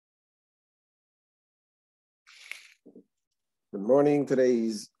Good morning. Today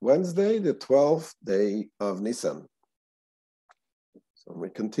is Wednesday, the 12th day of Nisan. So we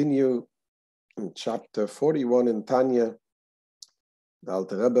continue in chapter 41 in Tanya. The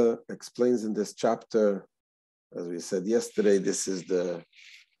Alter Rebbe explains in this chapter, as we said yesterday, this is the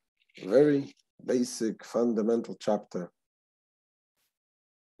very basic, fundamental chapter.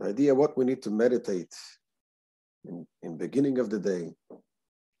 The idea what we need to meditate in beginning of the day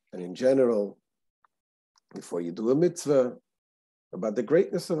and in general, before you do a mitzvah, about the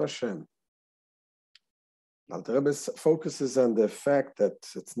greatness of Hashem. Alter Rebbe focuses on the fact that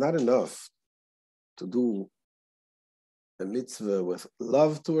it's not enough to do a mitzvah with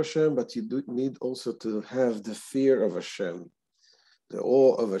love to Hashem, but you do need also to have the fear of Hashem, the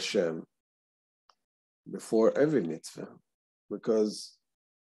awe of Hashem before every mitzvah. Because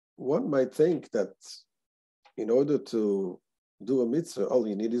one might think that in order to do a mitzvah, all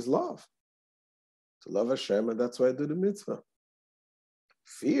you need is love. To love Hashem, and that's why I do the mitzvah.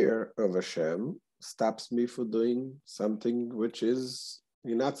 Fear of Hashem stops me from doing something which is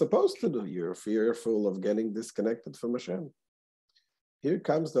you're not supposed to do. You're fearful of getting disconnected from Hashem. Here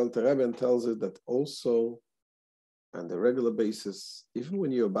comes the Alter Rebbe and tells it that also on the regular basis, even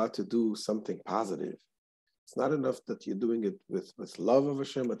when you're about to do something positive, it's not enough that you're doing it with love of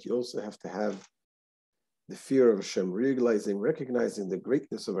Hashem, but you also have to have the fear of Hashem, recognizing the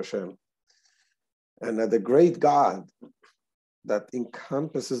greatness of Hashem. And that the great God that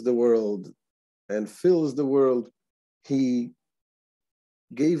encompasses the world and fills the world, he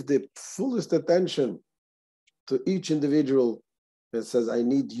gave the fullest attention to each individual and says, I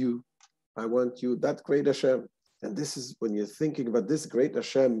need you, I want you, that great Hashem. And this is when you're thinking about this great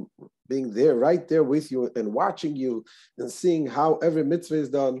Hashem being there, right there with you and watching you and seeing how every mitzvah is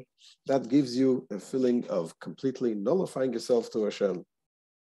done, that gives you a feeling of completely nullifying yourself to Hashem.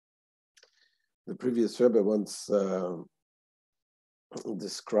 The previous Rebbe once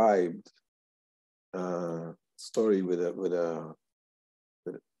described a story with a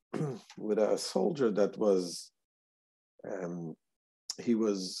soldier that was he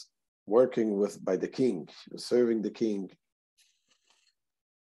was working by the king. He was serving the king,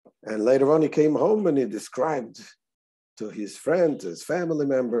 and later on he came home and he described to his friends, his family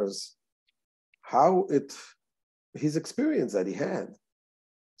members, how his experience that he had.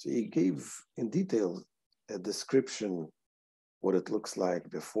 So he gave in detail a description what it looks like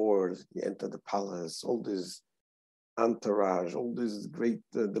before you enter the palace, all this entourage, all these great,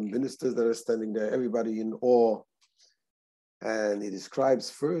 the ministers that are standing there, everybody in awe. And he describes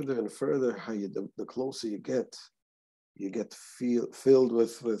further and further how the closer you get filled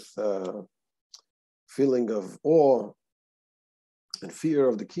with feeling of awe and fear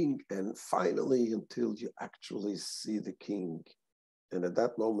of the king. And finally, until you actually see the king. And at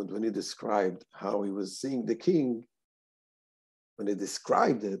that moment, when he described how he was seeing the king, when he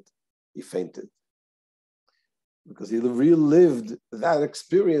described it, he fainted. Because he relived that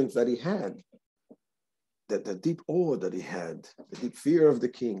experience that he had, that the deep awe that he had, the deep fear of the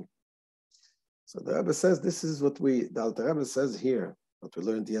king. So the Rebbe says, this is what the Alter Rebbe says here, what we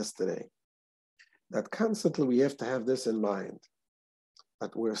learned yesterday, that constantly we have to have this in mind,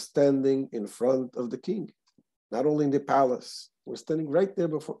 that we're standing in front of the king, not only in the palace, we're standing right there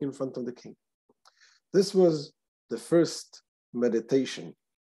in front of the king. This was the first meditation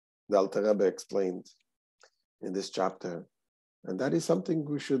the Alter Rebbe explained in this chapter. And that is something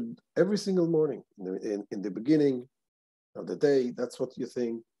we should, every single morning, in the beginning of the day, that's what you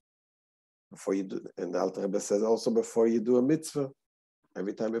think. Before you do, and the Alter Rebbe says also before you do a mitzvah,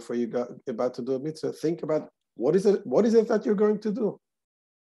 every time before you got about to do a mitzvah, think about what is it that you're going to do?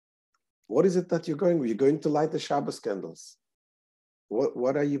 What is it that you're going to light the Shabbos candles?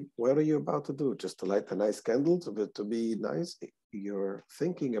 What are you about to do? Just to light a nice candle, to be nice? You're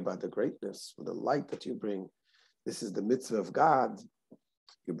thinking about the greatness, the light that you bring. This is the mitzvah of God.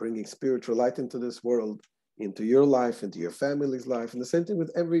 You're bringing spiritual light into this world, into your life, into your family's life, and the same thing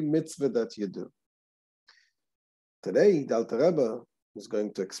with every mitzvah that you do. Today, the Alter Rebbe is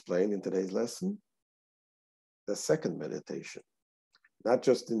going to explain in today's lesson the second meditation. Not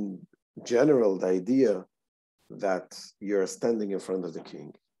just in general, the idea that you're standing in front of the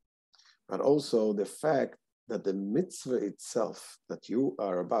king, but also the fact that the mitzvah itself that you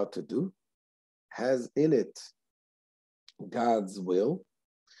are about to do has in it God's will,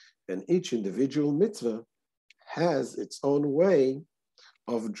 and each individual mitzvah has its own way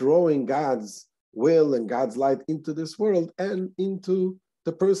of drawing God's will and God's light into this world and into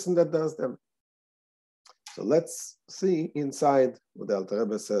the person that does them. So let's see inside what the Alter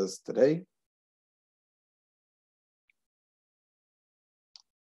Rebbe says today.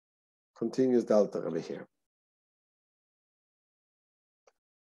 Continues the Alter Rebbe here.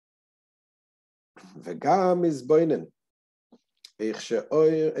 V'gam izboinen. Eich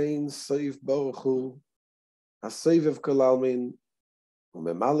she'oyer ein soif baruch hu, ha-soivev kol almin,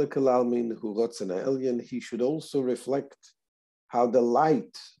 u'memale kol almin, hu rotzen ha'elyon. He should also reflect how the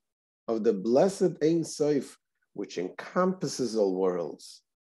light of the blessed Ein Sof, which encompasses all worlds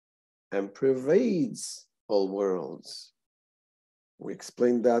and pervades all worlds. We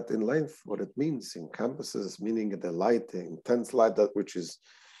explained that in length, what it means. Encompasses, meaning the light, the intense light, that which is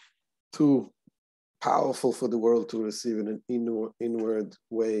too powerful for the world to receive in an inward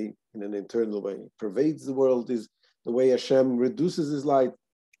way, in an internal way. Pervades the world is the way Hashem reduces his light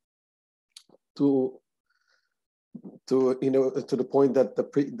to the point that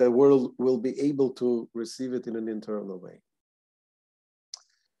the world will be able to receive it in an internal way,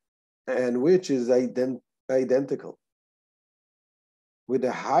 and which is identical with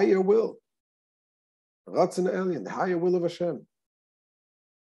the higher will, Ratzon Elyon, the higher will of Hashem.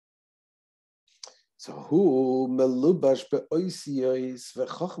 So who melubash be'oisiyos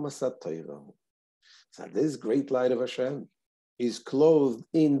v'chochmas Torah. So this great light of Hashem is clothed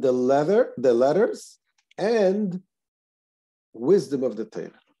in the letters, and wisdom of the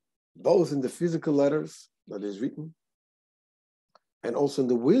Torah, both in the physical letters that is written, and also in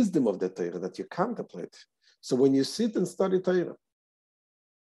the wisdom of the Torah that you contemplate. So when you sit and study Torah,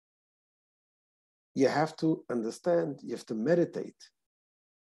 you have to understand, you have to meditate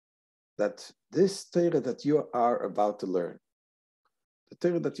that this Torah that you are about to learn, the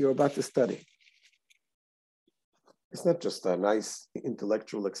Torah that you're about to study, it's not just a nice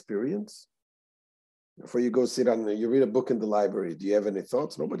intellectual experience. Before you go sit down, you read a book in the library. Do you have any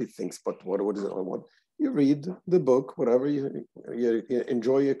thoughts? Nobody thinks, but what is it? What you read the book, whatever you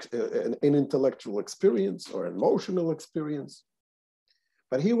enjoy an intellectual experience or emotional experience.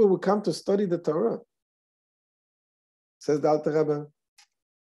 But here, when we come to study the Torah, says the Alter Rebbe,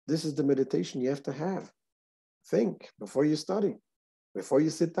 this is the meditation you have to have. Think before you study, before you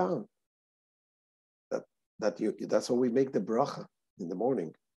sit down. That's why we make the bracha in the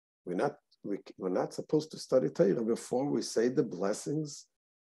morning. We're not supposed to study Torah before we say the blessings.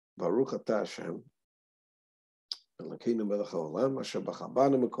 Baruch atah Hashem, Elokeinu melech haolam, asher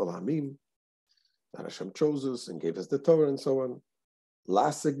b'chabanu mikol ha'amim, that Hashem chose us and gave us the Torah and so on.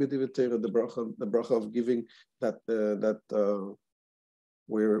 Lasek b'divrei Torah, the bracha of giving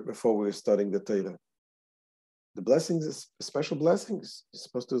before we're studying the Torah. The blessings, special blessings. You're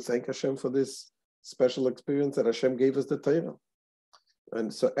supposed to thank Hashem for this special experience that Hashem gave us the Torah.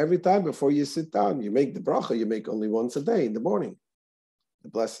 And so every time before you sit down, you make the bracha, you make only once a day in the morning, the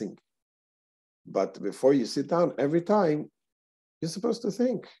blessing. But before you sit down, every time, you're supposed to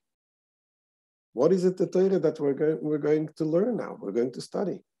think, what is it the Torah that we're going to learn now? We're going to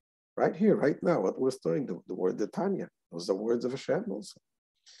study right here, right now, what we're studying, the word the Tanya. Those are words of Hashem also.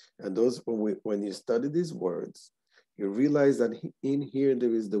 And those, when you study these words, you realize that in here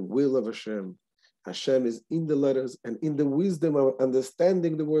there is the will of Hashem. Hashem is in the letters and in the wisdom of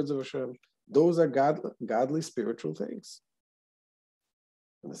understanding the words of Hashem. Those are godly spiritual things.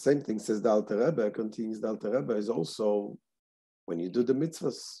 And the same thing says the Alter Rebbe, continues the Alter Rebbe, is also when you do the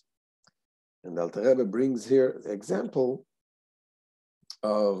mitzvahs. And the Alter Rebbe brings here the example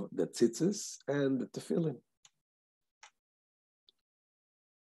of the tzitzis and the tefillin.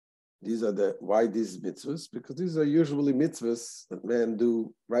 These are why these mitzvahs? Because these are usually mitzvahs that men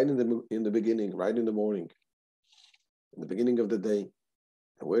do right in the beginning, right in the morning, in the beginning of the day.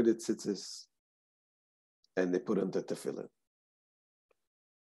 They wear the tzitzis and they put on the tefillin.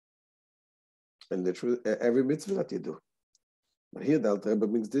 And every mitzvah that you do. But here the Alter Rebbe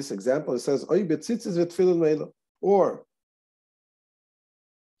brings this example. It says, "Oy betzitzis v'tefillin meila." Or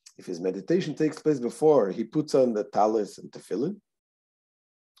if his meditation takes place before he puts on the talis and tefillin,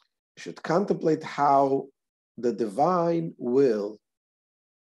 you should contemplate how the divine will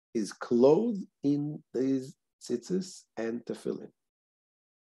is clothed in these tzitzis and tefillin.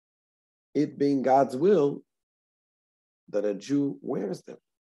 It being God's will that a Jew wears them.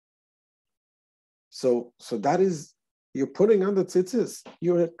 So that is, you're putting on the tzitzis,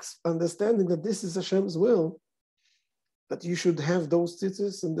 you're understanding that this is Hashem's will, that you should have those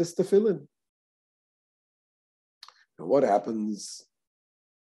tzitzis and this tefillin. And what happens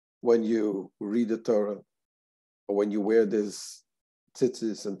when you read the Torah, or when you wear this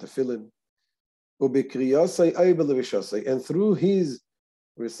tzitzis and tefillin? And through his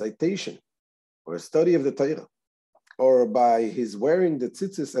recitation, or study of the Torah, or by his wearing the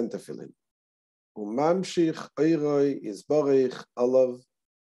tzitzis and tefillin, he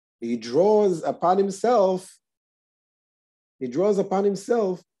draws upon himself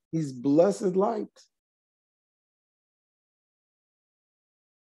his blessed light.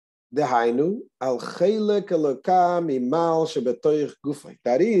 Dehainu al chelek eloka mimal shebetoich gufay.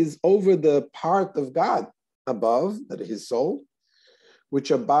 That is, over the part of God above, that is his soul,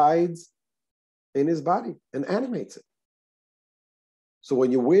 which abides in his body and animates it. So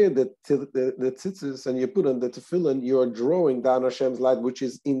when you wear the tzitzis and you put on the tefillin, you are drawing down Hashem's light, which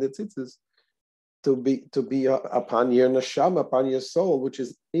is in the tzitzis, to be upon your neshama, upon your soul, which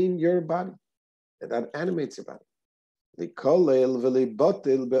is in your body, and that animates your body.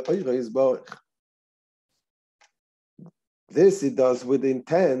 This it does with the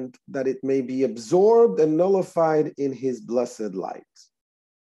intent that it may be absorbed and nullified in his blessed light.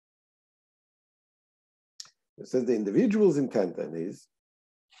 It says the individual's intent then is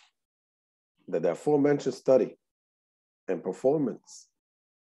that the aforementioned study and performance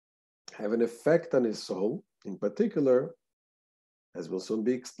have an effect on his soul, in particular, as will soon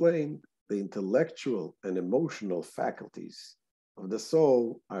be explained, the intellectual and emotional faculties of the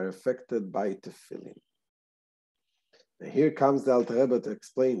soul are affected by tefillin. And here comes the Alter Rebbe to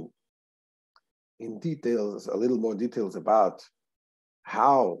explain in details, a little more details about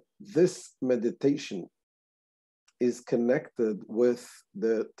how this meditation is connected with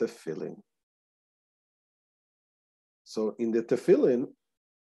the tefillin. So in the tefillin,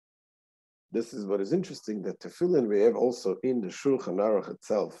 this is what is interesting, the tefillin we have also in the Shulchan Aruch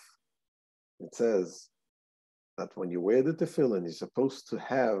itself. It says that when you wear the tefillin, you're supposed to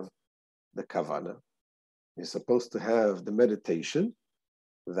have the kavanah, you're supposed to have the meditation,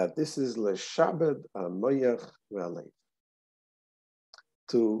 that this is leshabed amoyach ve'alev,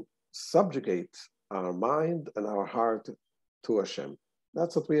 to subjugate our mind and our heart to Hashem.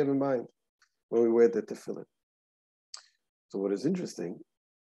 That's what we have in mind when we wear the tefillin. So what is interesting,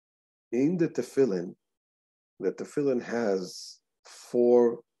 in the tefillin has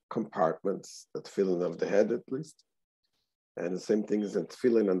 4 compartments, the tefillin of the head at least, and the same thing is the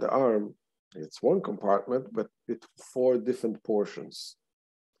tefillin on the arm. It's 1 compartment, but with 4 different portions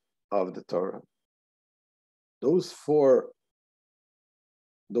of the Torah. Those four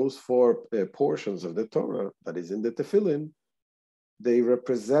portions of the Torah that is in the tefillin, they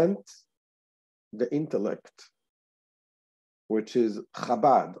represent the intellect, which is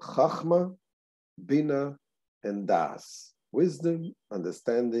Chabad, Chachma, Bina, and Das, wisdom,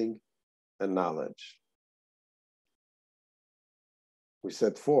 understanding, and knowledge. We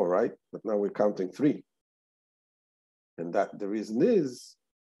said 4, right? But now we're counting 3. And that the reason is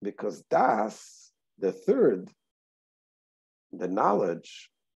because Das, the third, the knowledge,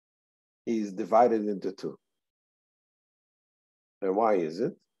 is divided into 2. And why is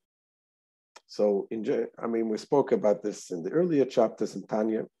it? So, we spoke about this in the earlier chapters in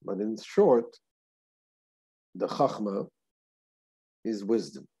Tanya, but in short, the Chachma is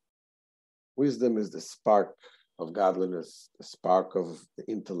wisdom. Wisdom is the spark of godliness, the spark of the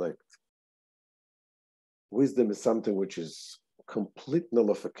intellect. Wisdom is something which is complete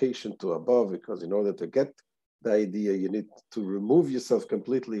nullification to above, because in order to get the idea, you need to remove yourself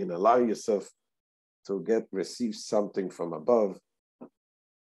completely and allow yourself to receive something from above.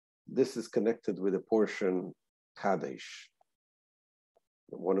 This is connected with the portion Kadesh.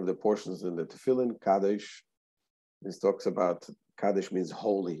 One of the portions in the Tefillin, Kadesh, this talks about, Kadesh means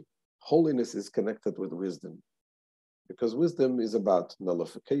holy. Holiness is connected with wisdom, because wisdom is about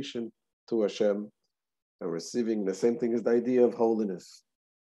nullification to Hashem and receiving the same thing as the idea of holiness.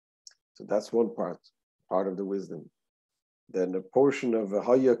 So that's one part of the wisdom. Then a portion of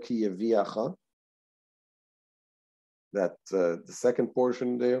V'haya ki yeviacha, that the second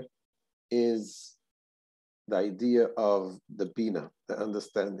portion there is the idea of the Bina, the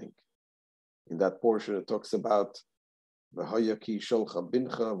understanding. In that portion, it talks about V'haya ki sholcha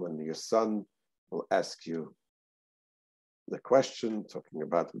bincha, when your son will ask you the question, talking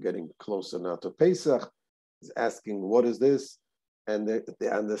about getting closer now to Pesach, is asking, what is this? And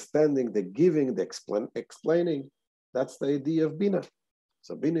the understanding, the giving, the explaining, that's the idea of Bina.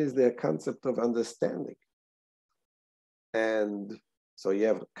 So Bina is the concept of understanding. And so you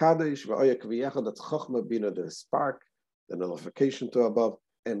have Kadesh, V'oyak V'yachad, that's Chochma, Bina, the spark, the nullification to above,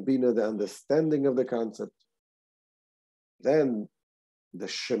 and Bina, the understanding of the concept. Then the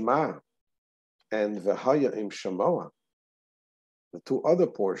Shema and V'haya im Shemoah, the 2 other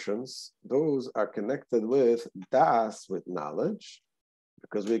portions, those are connected with Das, with knowledge,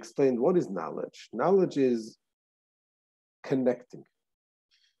 because we explained what is knowledge. Knowledge is connecting,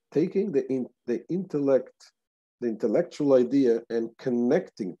 taking the intellect, the intellectual idea, and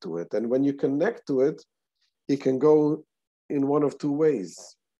connecting to it. And when you connect to it, it can go in one of 2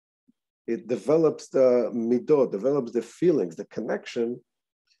 ways. It develops the midot, develops the feelings, the connection,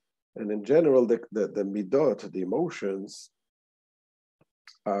 and in general, the midot, the emotions,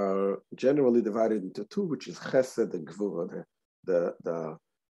 are generally divided into two, which is chesed and gvura. The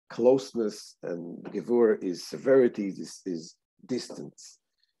closeness, and gvura is severity, is distance.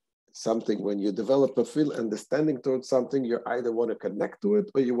 Something, when you develop a feel understanding towards something, you either want to connect to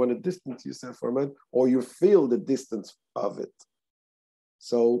it or you want to distance yourself from it, or you feel the distance of it.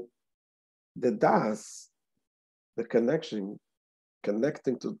 So the das, the connecting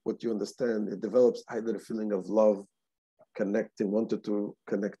to what you understand, it develops either a feeling of love, wanted to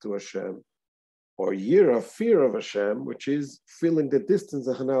connect to Hashem, or yira, fear of Hashem, which is feeling the distance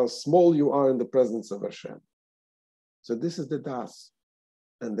of how small you are in the presence of Hashem. So this is the das.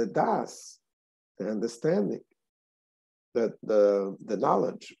 And the das, the understanding, that the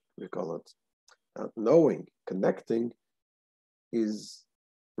knowledge, we call it, knowing, connecting, is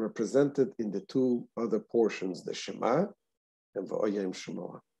represented in the two other portions, the Shema and V'oyim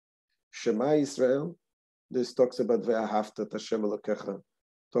Shemoah. Shema Israel, this talks about Ve'ahavta et Hashem Elokecha,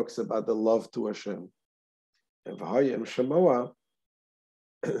 talks about the love to Hashem. And V'oyim Shemoah,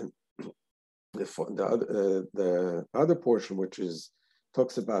 the other portion, which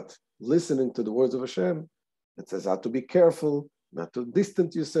talks about listening to the words of Hashem, it says how to be careful, not to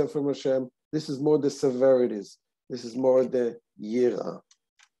distance yourself from Hashem. This is more the severities. This is more the yira.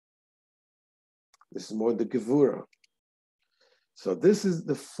 This is more the gevura. So this is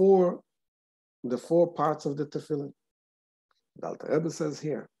the four parts of the tefillin. The Alter Rebbe says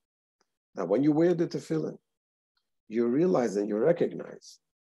here that when you wear the tefillin, you realize and you recognize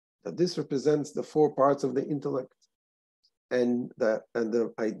that this represents the four parts of the intellect. And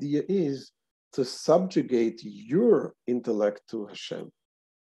the idea is to subjugate your intellect to Hashem.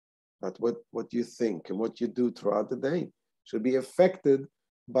 That what you think and what you do throughout the day should be affected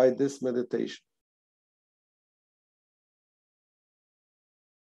by this meditation.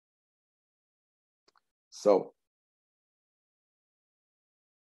 So,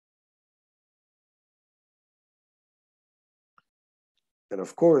 and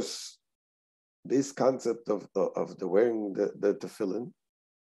of course, this concept of the wearing the tefillin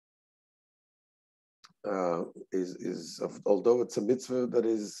although it's a mitzvah that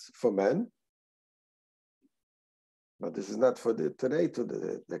is for men, but this is not for today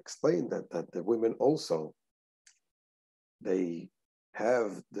to explain that the women also, they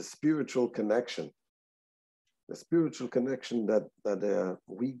have the spiritual connection that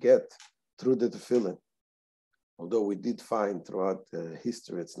we get through the tefillin. Although we did find throughout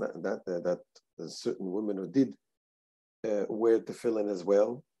history, it's not that there's certain women who did wear tefillin as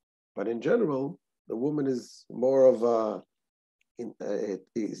well, but in general, the woman is more of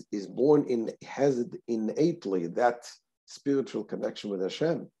is born in, has innately that spiritual connection with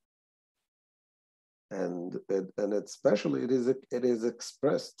Hashem, and especially it is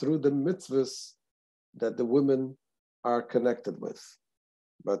expressed through the mitzvahs that the women are connected with.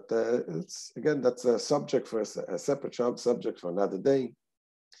 But it's again, that's a subject for a separate subject for another day.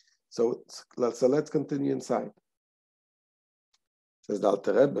 So let's continue inside. Says the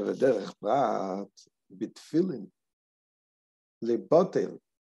Alter Rebbe, v'derech prat b'tfilin libotel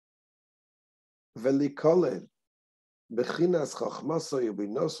v'likolel b'chinas chachmasoi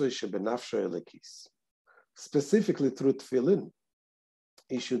u'binosoi shebenafsho elekis. Specifically through tefillin,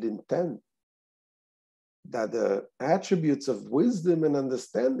 he should intend that the attributes of wisdom and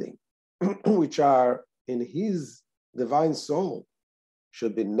understanding, which are in his divine soul,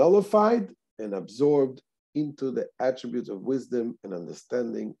 should be nullified and absorbed into the attributes of wisdom and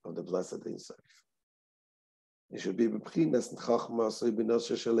understanding of the Blessed Ein Sof. It should be b'chinas chachmas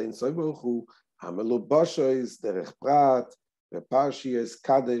u'binosoi shel Ein Sof Baruch Hu, hamelubashois derech prat v'parshios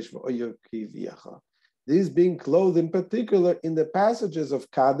kadesh v'oyer kiviyacha. These being clothed in particular in the passages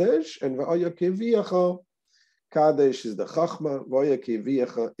of Kadesh and v'oyer kiviyacha. Kadesh is the Chachma, V'oyer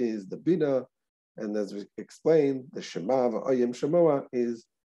Kiviyacha is the Bina, and as we explained, the Shema, V'oyim Shemoah is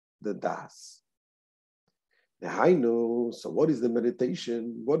the Das. The Hainu, so what is the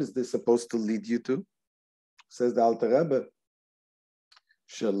meditation? What is this supposed to lead you to? Says the Alter Rebbe,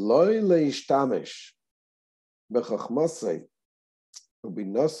 Sheloi leishtamesh b'chachmasei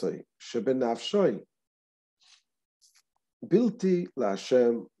u'binosei shebenafshoi bilti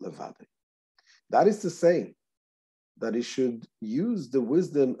la'Hashem levadei. That is to say, that he should use the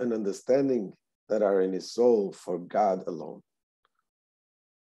wisdom and understanding that are in his soul for God alone.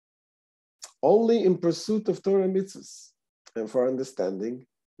 Only in pursuit of Torah mitzvahs and for understanding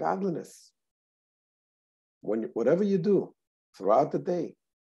godliness. Whatever you do throughout the day,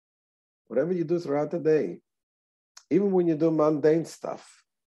 even when you do mundane stuff,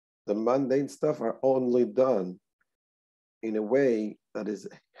 the mundane stuff are only done in a way that is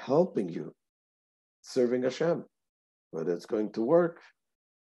helping you serving Hashem. Whether it's going to work,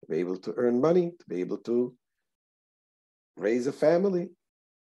 to be able to earn money, to be able to raise a family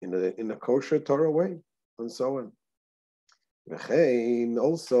in a kosher Torah way, and so on.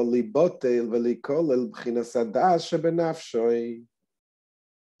 Also, libotel v'likolel b'chinas hadas shebenafshoi.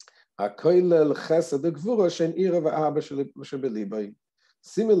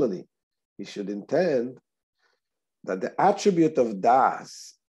 Similarly, he should intend that the attribute of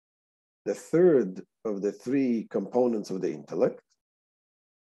das, the third of the three components of the intellect,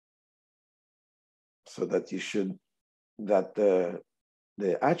 so that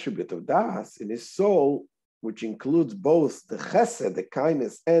the attribute of das in his soul, which includes both the chesed, the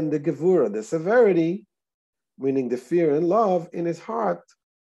kindness, and the gevura, the severity, meaning the fear and love in his heart,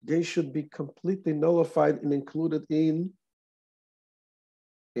 they should be completely nullified and included in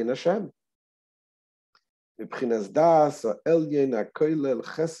Hashem. That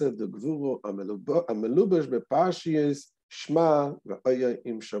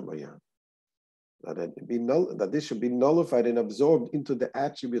this should be nullified and absorbed into the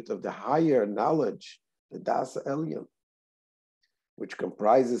attribute of the higher knowledge, the Das Elyon, which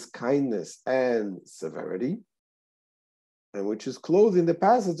comprises kindness and severity, and which is clothed in the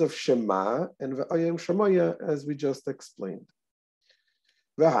passage of Shema and V'ayim Shemaya, as we just explained.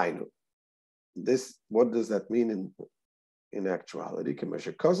 V'hainu. This, what does that mean in actuality?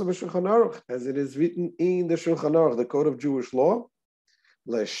 As it is written in the Shulchan Aruch, the Code of Jewish Law,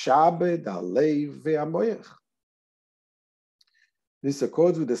 L'shabed halev ve'amoyach. This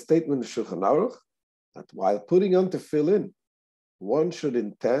accords with the statement of Shulchan Aruch that while putting on tefillin, one should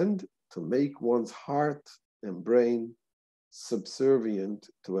intend to make one's heart and brain subservient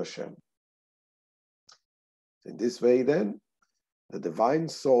to Hashem. In this way, then, the divine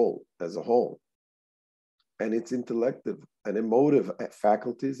soul as a whole, and its intellective and emotive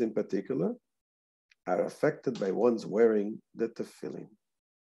faculties in particular, are affected by one's wearing the tefillin.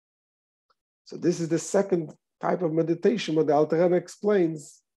 So this is the second type of meditation where the Alter Rebbe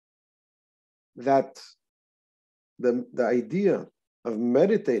explains that the idea of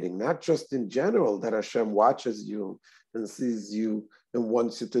meditating, not just in general, that Hashem watches you and sees you and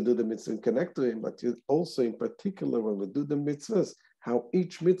wants you to do the mitzvah and connect to Him, but also in particular when we do the mitzvahs, how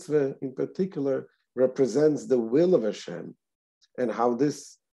each mitzvah in particular represents the will of Hashem, and how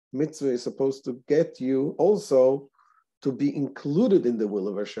this mitzvah is supposed to get you also to be included in the will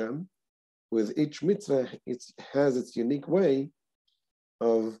of Hashem. With each mitzvah, it has its unique way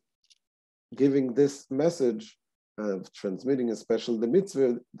of giving this message, of transmitting especially the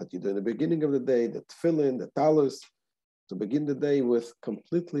mitzvah that you do in the beginning of the day, the tefillin, the talus, to begin the day with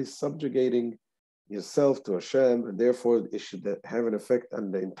completely subjugating yourself to Hashem, and therefore it should have an effect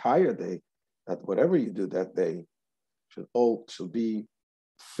on the entire day, that whatever you do that day should be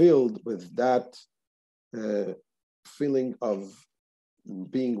filled with that feeling of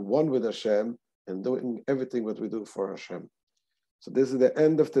being one with Hashem and doing everything what we do for Hashem. So this is the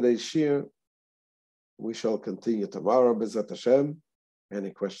end of today's shir. We shall continue tomorrow, B'ezrat Hashem.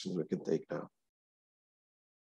 Any questions we can take now?